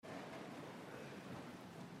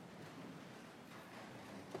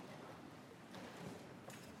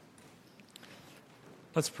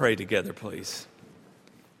Let's pray together, please.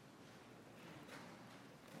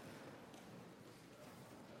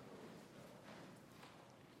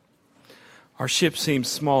 Our ship seems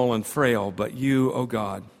small and frail, but you, O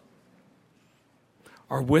God,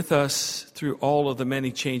 are with us through all of the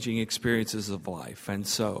many changing experiences of life. And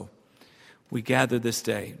so we gather this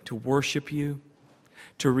day to worship you,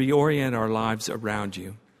 to reorient our lives around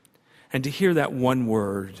you, and to hear that one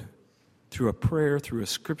word through a prayer, through a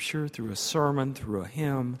scripture, through a sermon, through a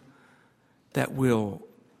hymn, that will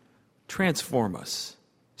transform us,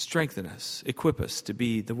 strengthen us, equip us to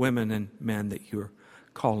be the women and men that you're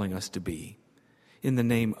calling us to be. In the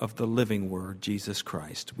name of the living Word, Jesus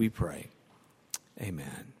Christ, we pray.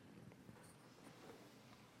 Amen.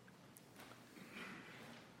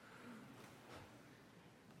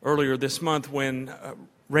 Earlier this month, when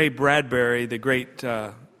Ray Bradbury, the great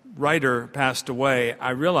writer, passed away,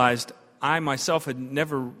 I realized I myself had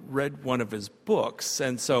never read one of his books,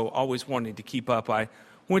 and so always wanting to keep up. I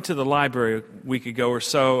went to the library a week ago or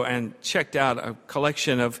so and checked out a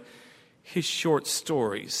collection of his short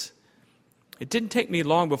stories. It didn't take me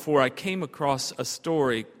long before I came across a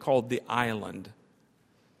story called The Island,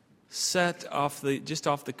 set just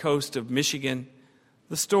off the coast of Michigan,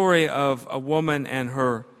 the story of a woman and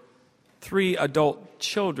her 3 adult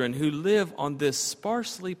children who live on this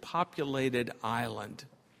sparsely populated island.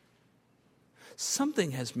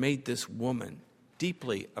 Something has made this woman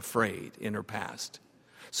deeply afraid in her past,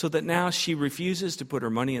 so that now she refuses to put her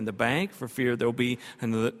money in the bank for fear there'll be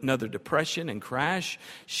another depression and crash.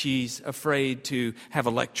 She's afraid to have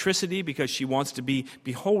electricity because she wants to be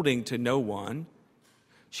beholden to no one.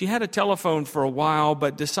 She had a telephone for a while,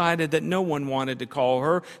 but decided that no one wanted to call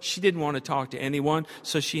her. She didn't want to talk to anyone,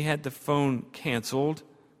 so she had the phone canceled.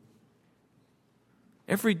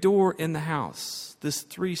 Every door in the house, this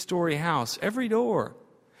 3-story house, every door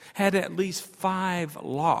had at least 5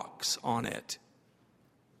 locks on it.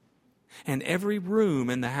 And every room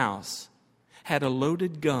in the house had a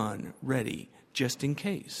loaded gun ready just in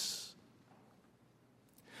case.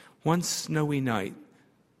 One snowy night,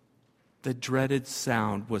 the dreaded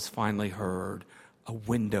sound was finally heard, a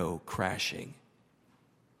window crashing.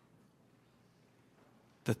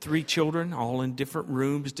 The 3 children, all in different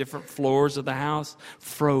rooms, different floors of the house,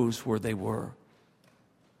 froze where they were.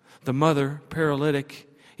 The mother, paralytic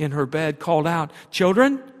in her bed, called out,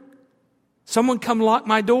 "Children, someone come lock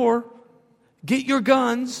my door. Get your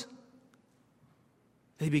guns."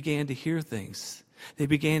 They began to hear things. They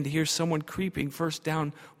began to hear someone creeping first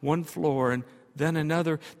down one floor and then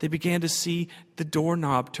another. They began to see the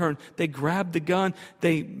doorknob turn. They grabbed the gun.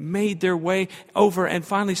 They made their way over and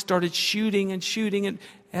finally started shooting. And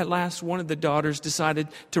at last, one of the daughters decided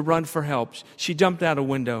to run for help. She jumped out a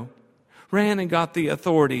window, ran and got the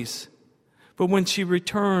authorities. But when she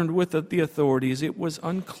returned with the authorities, it was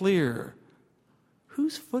unclear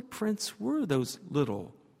whose footprints were those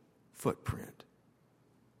little footprints.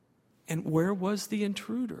 And where was the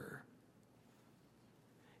intruder?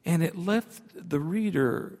 And it left the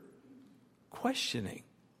reader questioning,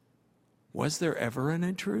 was there ever an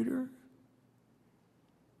intruder?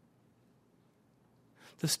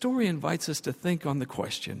 The story invites us to think on the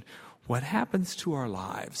question, what happens to our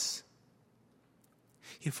lives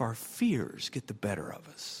if our fears get the better of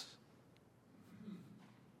us?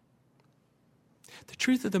 The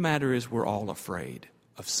truth of the matter is we're all afraid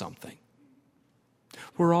of something.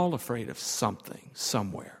 We're all afraid of something,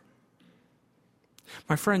 somewhere.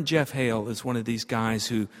 My friend Jeff Hale is one of these guys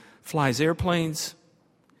who flies airplanes.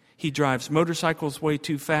 He drives motorcycles way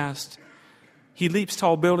too fast. He leaps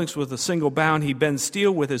tall buildings with a single bound. He bends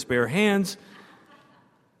steel with his bare hands.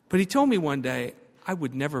 But he told me one day, I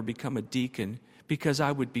would never become a deacon because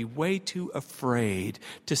I would be way too afraid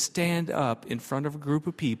to stand up in front of a group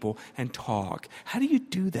of people and talk. How do you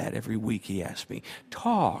do that every week, he asked me.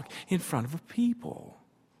 Talk in front of people.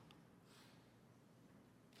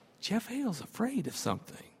 Jeff Hale's afraid of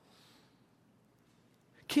something.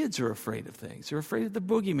 Kids are afraid of things. They're afraid of the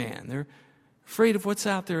boogeyman. They're afraid of what's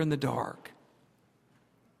out there in the dark.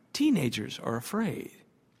 Teenagers are afraid.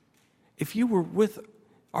 If you were with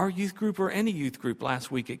our youth group or any youth group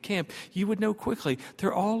last week at camp, you would know quickly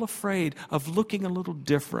they're all afraid of looking a little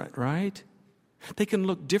different, right? They can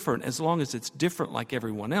look different as long as it's different like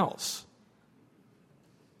everyone else.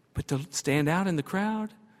 But to stand out in the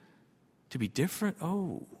crowd, to be different,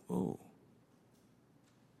 oh.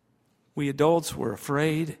 We adults, we're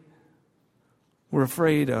afraid. We're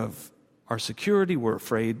afraid of our security. We're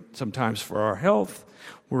afraid sometimes for our health.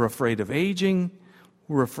 We're afraid of aging.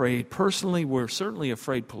 We're afraid personally. We're certainly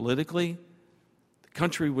afraid politically. The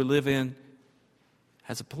country we live in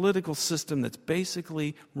has a political system that's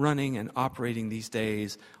basically running and operating these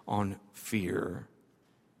days on fear.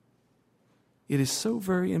 It is so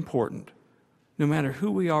very important, no matter who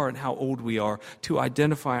we are and how old we are, to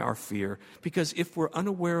identify our fear. Because if we're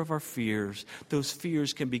unaware of our fears, those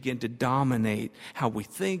fears can begin to dominate how we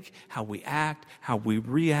think, how we act, how we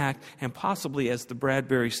react, and possibly, as the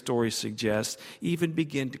Bradbury story suggests, even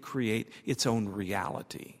begin to create its own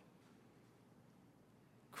reality.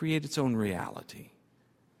 Create its own reality.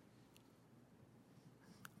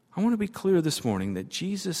 I want to be clear this morning that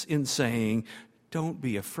Jesus, in saying, "Don't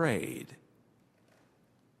be afraid,"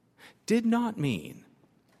 did not mean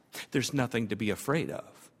there's nothing to be afraid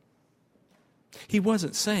of. He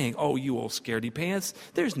wasn't saying, "Oh, you old scaredy pants,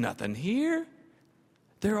 there's nothing here."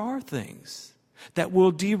 There are things that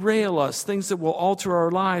will derail us, things that will alter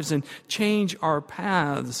our lives and change our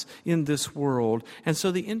paths in this world. And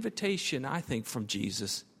so the invitation, I think, from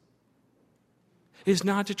Jesus is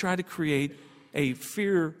not to try to create a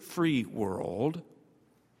fear-free world,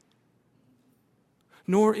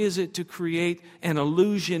 nor is it to create an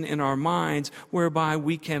illusion in our minds whereby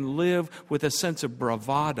we can live with a sense of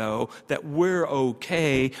bravado that we're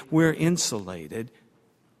okay, we're insulated.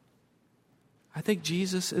 I think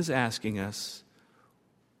Jesus is asking us,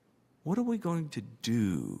 what are we going to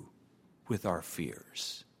do with our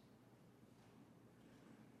fears?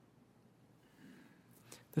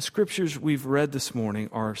 The scriptures we've read this morning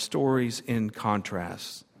are stories in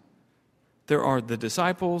contrast. There are the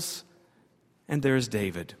disciples, and there's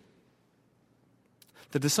David.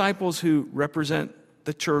 The disciples, who represent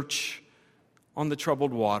the church on the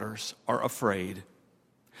troubled waters, are afraid.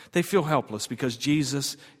 They feel helpless because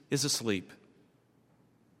Jesus is asleep.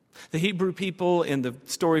 The Hebrew people in the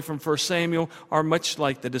story from 1 Samuel are much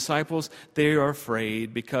like the disciples. They are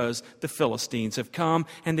afraid because the Philistines have come,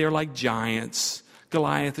 and they're like giants.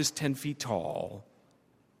 Goliath is 10 feet tall.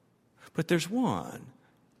 But there's one,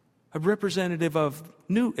 a representative of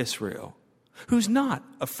new Israel, who's not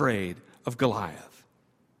afraid of Goliath.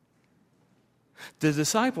 The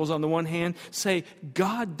disciples, on the one hand, say,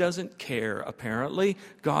 God doesn't care, apparently.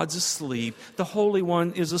 God's asleep. The Holy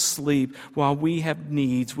One is asleep while we have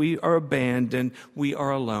needs. We are abandoned. We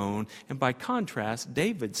are alone. And by contrast,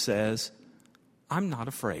 David says, I'm not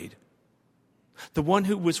afraid. The one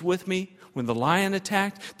who was with me when the lion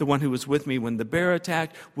attacked, the one who was with me when the bear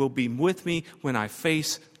attacked, will be with me when I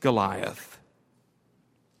face Goliath.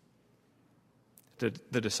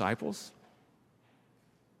 The disciples,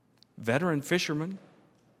 veteran fishermen,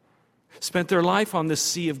 spent their life on this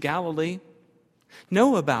Sea of Galilee,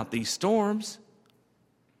 know about these storms,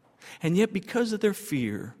 and yet because of their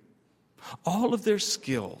fear, all of their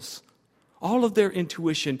skills, all of their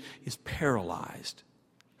intuition is paralyzed.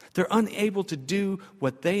 They're unable to do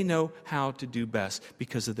what they know how to do best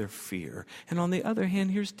because of their fear. And on the other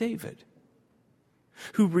hand, here's David,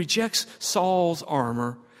 who rejects Saul's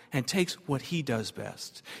armor and takes what he does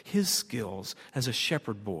best, his skills as a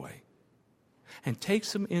shepherd boy, and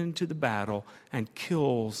takes him into the battle and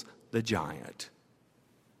kills the giant.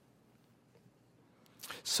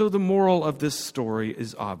 So the moral of this story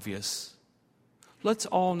is obvious. Let's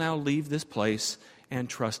all now leave this place and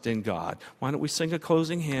trust in God. Why don't we sing a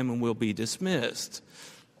closing hymn and we'll be dismissed?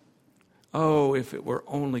 Oh, if it were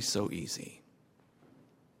only so easy.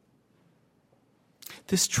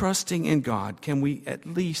 This trusting in God, can we at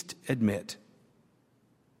least admit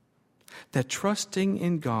that trusting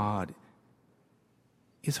in God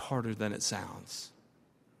is harder than it sounds?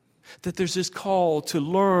 That there's this call to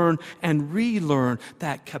learn and relearn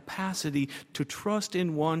that capacity to trust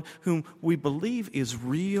in one whom we believe is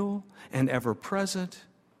real and ever present,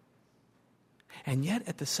 and yet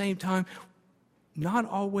at the same time, not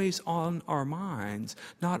always on our minds,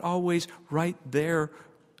 not always right there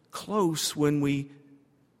close when we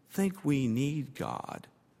think we need God.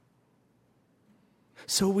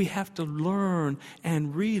 So we have to learn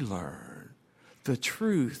and relearn the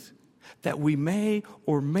truth that we may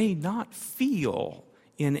or may not feel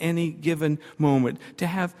in any given moment, to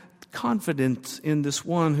have confidence in this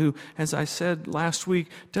one who, as I said last week,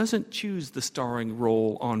 doesn't choose the starring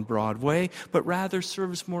role on Broadway, but rather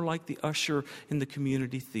serves more like the usher in the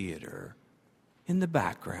community theater, in the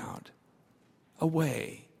background,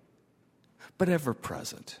 away, but ever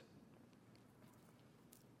present.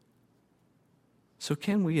 So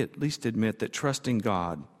can we at least admit that trusting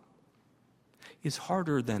God is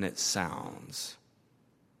harder than it sounds?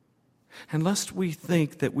 And lest we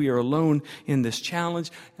think that we are alone in this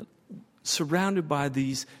challenge, surrounded by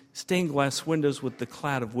these stained glass windows with the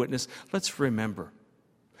cloud of witness, let's remember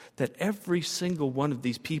that every single one of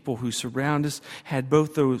these people who surround us had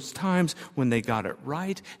both those times when they got it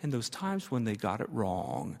right and those times when they got it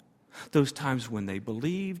wrong. Those times when they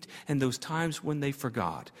believed and those times when they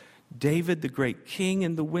forgot. David, the great king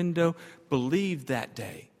in the window, believed that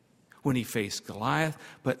day when he faced Goliath,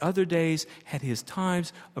 but other days had his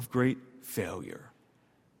times of great failure.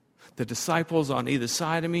 The disciples on either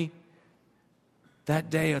side of me, that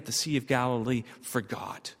day at the Sea of Galilee,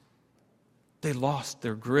 forgot. They lost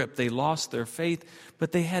their grip, they lost their faith,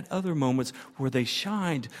 but they had other moments where they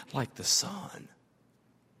shined like the sun.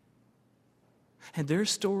 And their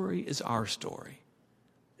story is our story.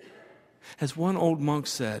 As one old monk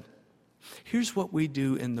said, here's what we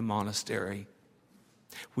do in the monastery.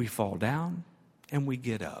 We fall down and we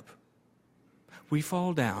get up. We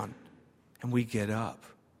fall down and we get up.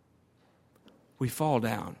 We fall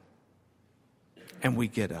down and we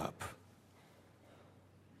get up.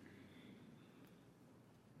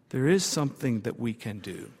 There is something that we can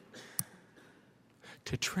do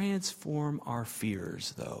to transform our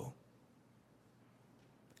fears, though.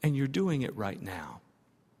 And you're doing it right now.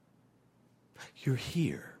 You're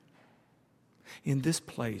here, in this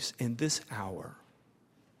place, in this hour,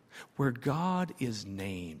 where God is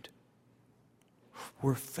named,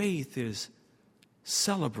 where faith is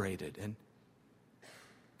celebrated and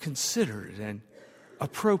considered and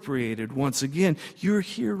appropriated once again. You're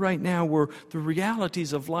here right now where the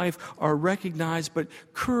realities of life are recognized, but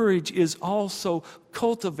courage is also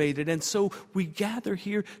cultivated. And so we gather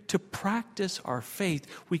here to practice our faith.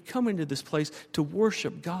 We come into this place to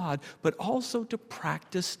worship God, but also to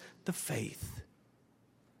practice the faith.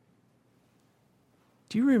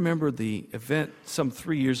 Do you remember the event some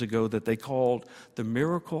 3 years ago that they called the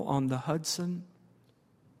Miracle on the Hudson?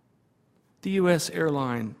 The U.S.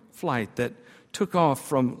 airline flight that took off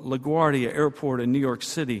from LaGuardia Airport in New York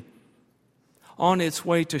City on its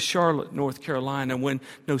way to Charlotte, North Carolina, when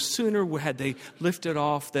no sooner had they lifted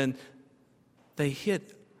off than they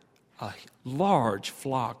hit a large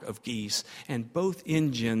flock of geese, and both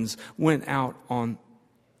engines went out on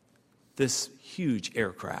this huge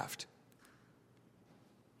aircraft.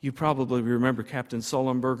 You probably remember Captain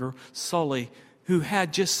Sully, who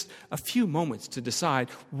had just a few moments to decide,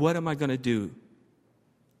 what am I going to do?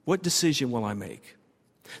 What decision will I make?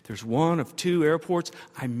 There's one of two airports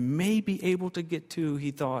I may be able to get to, he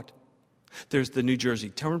thought. There's the New Jersey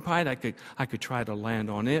Turnpike. I could try to land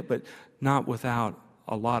on it, but not without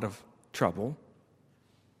a lot of trouble.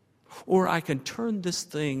 Or I can turn this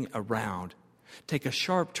thing around, take a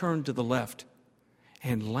sharp turn to the left,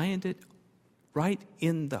 and land it right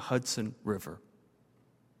in the Hudson River.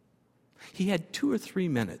 He had 2 or 3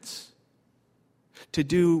 minutes to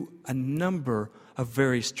do a number of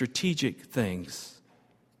very strategic things.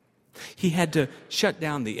 He had to shut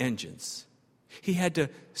down the engines. He had to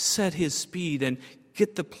set his speed and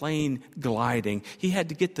get the plane gliding. He had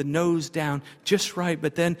to get the nose down just right,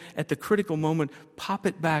 but then at the critical moment, pop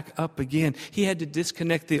it back up again. He had to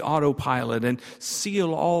disconnect the autopilot and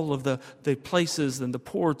seal all of the places and the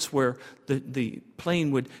ports where the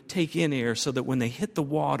plane would take in air so that when they hit the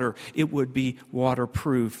water, it would be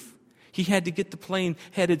waterproof. He had to get the plane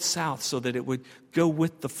headed south so that it would go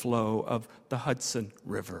with the flow of the Hudson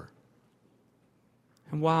River.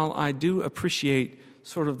 And while I do appreciate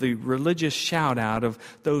sort of the religious shout out of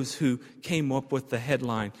those who came up with the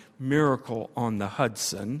headline, Miracle on the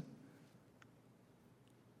Hudson,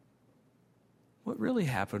 what really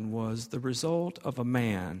happened was the result of a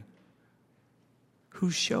man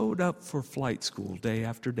who showed up for flight school day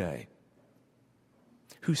after day,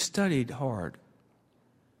 who studied hard,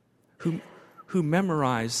 who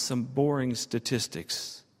memorized some boring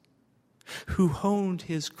statistics, who honed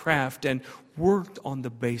his craft and worked on the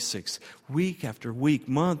basics week after week,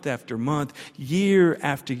 month after month, year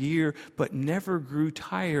after year, but never grew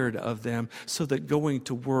tired of them so that going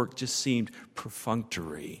to work just seemed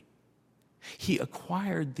perfunctory. He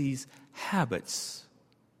acquired these habits.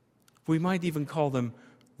 We might even call them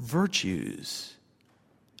virtues,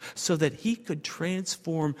 so that he could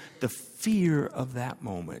transform the fear of that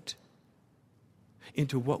moment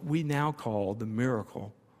into what we now call the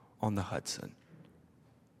miracle on the Hudson.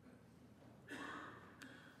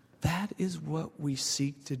 That is what we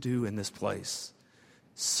seek to do in this place.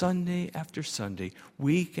 Sunday after Sunday,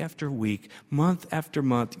 week after week, month after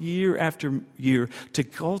month, year after year, to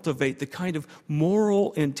cultivate the kind of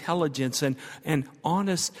moral intelligence and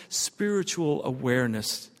honest spiritual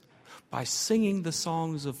awareness by singing the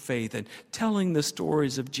songs of faith and telling the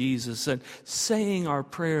stories of Jesus and saying our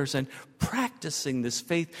prayers and practicing this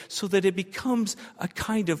faith so that it becomes a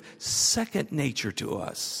kind of second nature to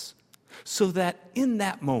us. So that in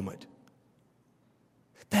that moment,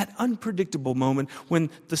 That unpredictable moment when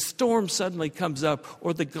the storm suddenly comes up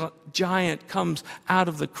or the giant comes out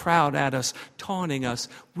of the crowd at us, taunting us,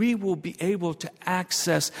 we will be able to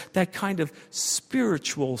access that kind of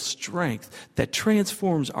spiritual strength that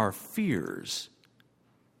transforms our fears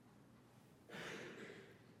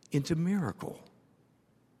into miracle.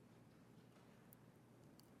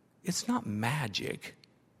 It's not magic.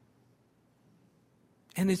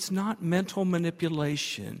 And it's not mental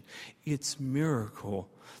manipulation. It's miracle,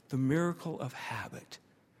 the miracle of habit.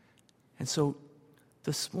 And so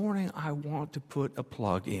this morning I want to put a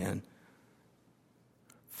plug in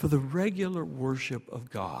for the regular worship of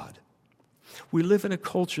God. We live in a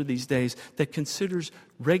culture these days that considers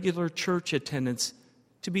regular church attendance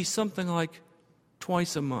to be something like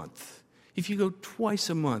twice a month. If you go twice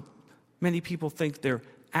a month, many people think they're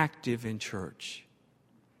active in church.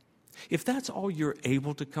 If that's all you're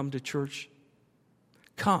able to come to church,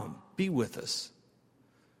 come, be with us.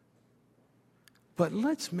 But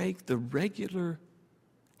let's make the regular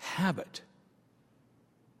habit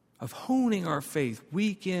of honing our faith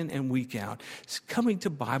week in and week out, coming to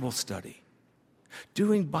Bible study,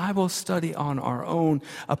 doing Bible study on our own,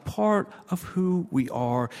 a part of who we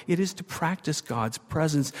are. It is to practice God's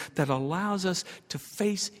presence that allows us to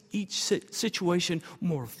face each situation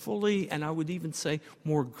more fully, and I would even say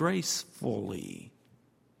more gracefully.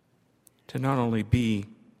 To not only be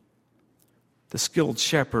the skilled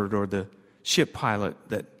shepherd or the ship pilot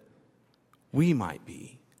that we might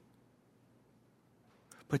be,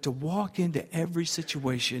 but to walk into every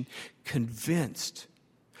situation convinced,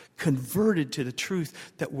 converted to the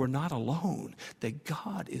truth that we're not alone, that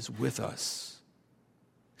God is with us,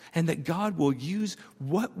 and that God will use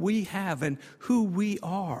what we have and who we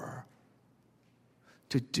are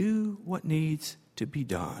to do what needs to be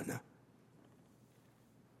done.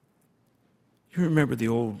 You remember the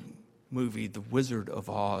old movie, The Wizard of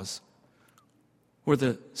Oz, where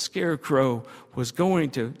the scarecrow was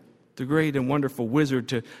going to the great and wonderful wizard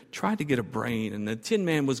to try to get a brain, and the Tin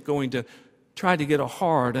Man was going to try to get a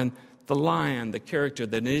heart, and the lion, the character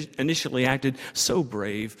that initially acted so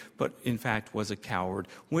brave, but in fact was a coward,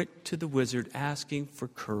 went to the wizard asking for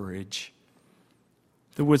courage.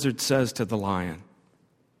 The wizard says to the lion,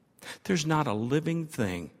 "There's not a living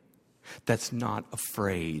thing that's not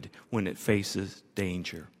afraid when it faces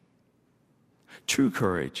danger." True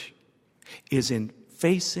courage is in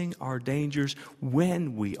facing our dangers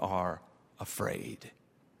when we are afraid,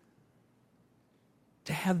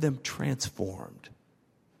 to have them transformed,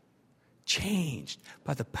 changed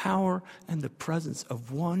by the power and the presence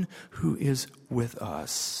of one who is with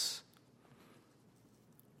us.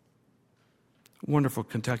 Wonderful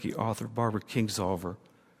Kentucky author Barbara Kingsolver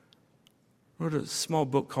wrote a small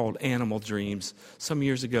book called Animal Dreams some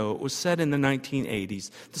years ago. It was set in the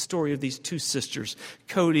 1980s. The story of these two sisters,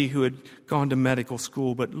 Cody, who had gone to medical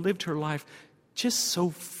school but lived her life just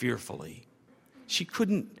so fearfully. She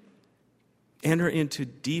couldn't enter into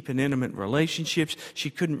deep and intimate relationships.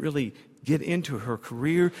 She couldn't really get into her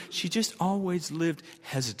career. She just always lived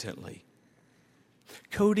hesitantly.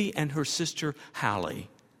 Cody and her sister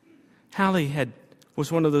Hallie. Hallie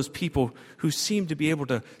was one of those people who seemed to be able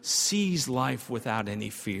to seize life without any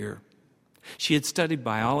fear. She had studied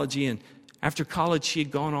biology, and after college she had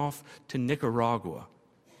gone off to Nicaragua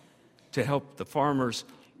to help the farmers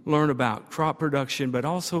learn about crop production, but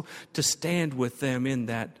also to stand with them in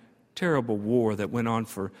that terrible war that went on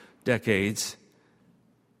for decades.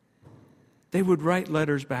 They would write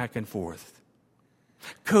letters back and forth.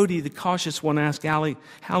 Cody, the cautious one, asked Hallie,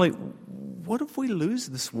 "What if we lose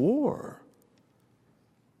this war?"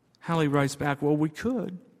 Hallie writes back, "Well, we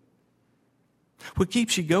could. What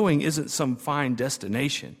keeps you going isn't some fine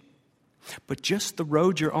destination, but just the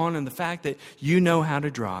road you're on and the fact that you know how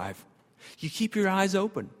to drive. You keep your eyes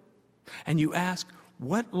open and you ask,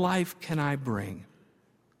 what life can I bring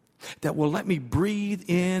that will let me breathe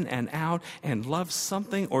in and out and love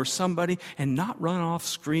something or somebody and not run off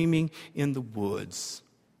screaming in the woods?"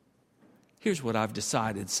 "Here's what I've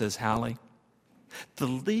decided," says Hallie. The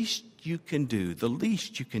least you can do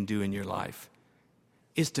in your life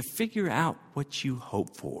is to figure out what you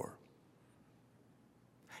hope for.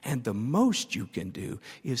 And the most you can do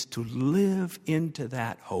is to live into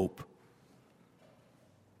that hope.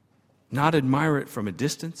 Not admire it from a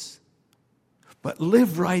distance, but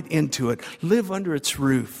live right into it. Live under its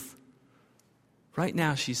roof. Right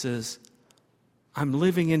now, she says, I'm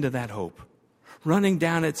living into that hope, running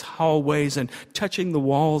down its hallways and touching the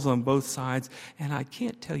walls on both sides, and I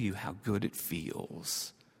can't tell you how good it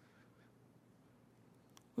feels.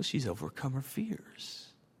 Well, she's overcome her fears.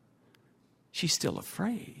 She's still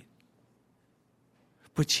afraid.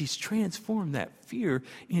 But she's transformed that fear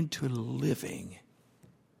into living.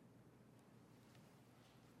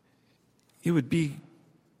 It would be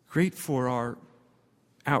great for our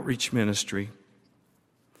outreach ministry,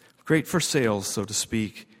 great for sales, so to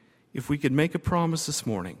speak, if we could make a promise this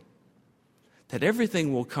morning that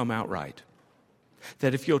everything will come out right.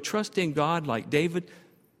 That if you'll trust in God like David,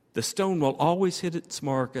 the stone will always hit its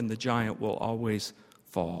mark and the giant will always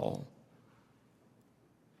fall.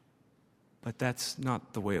 But that's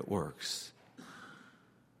not the way it works.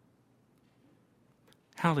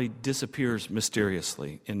 Hallie disappears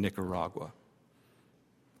mysteriously in Nicaragua.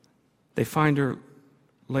 They find her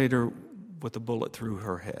later with a bullet through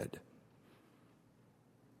her head.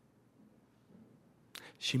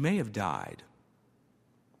 She may have died,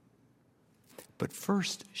 but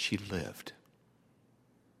first she lived.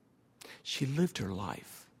 She lived her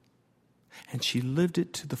life, and she lived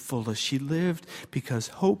it to the fullest. She lived because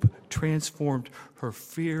hope transformed her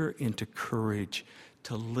fear into courage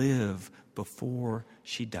to live before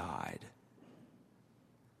she died.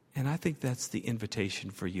 And I think that's the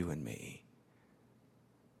invitation for you and me.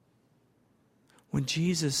 When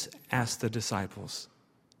Jesus asked the disciples,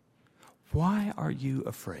 "Why are you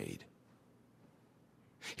afraid?"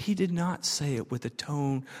 He did not say it with a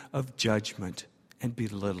tone of judgment and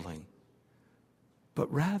belittling,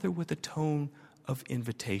 but rather with a tone of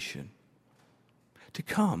invitation to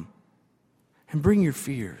come and bring your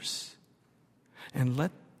fears and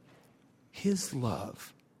let His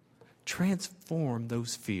love transform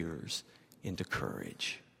those fears into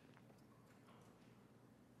courage.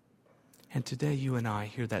 And today you and I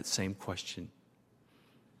hear that same question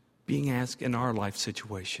being asked in our life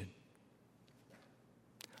situation.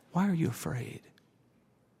 Why are you afraid?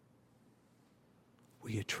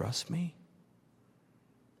 Will you trust me?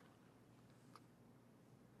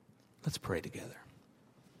 Let's pray together.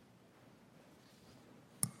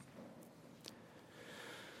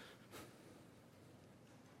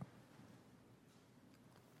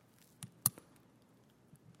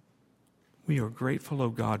 We are grateful, O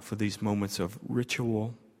God, for these moments of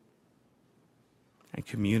ritual and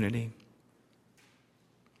community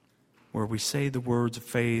where we say the words of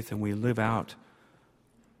faith and we live out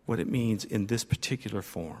what it means in this particular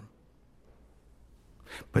form.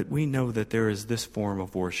 But we know that there is this form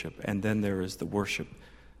of worship, and then there is the worship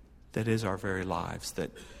that is our very lives,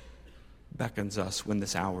 that beckons us when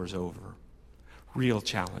this hour is over. Real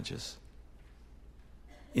challenges.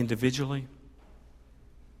 Individually,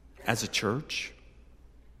 as a church,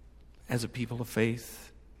 as a people of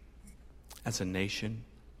faith, as a nation.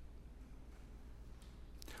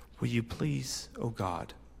 Will you please, O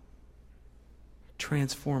God,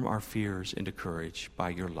 transform our fears into courage by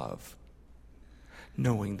your love,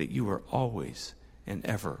 knowing that you are always and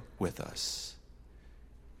ever with us.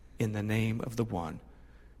 In the name of the one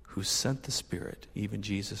who sent the Spirit, even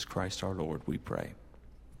Jesus Christ our Lord, we pray.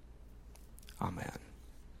 Amen.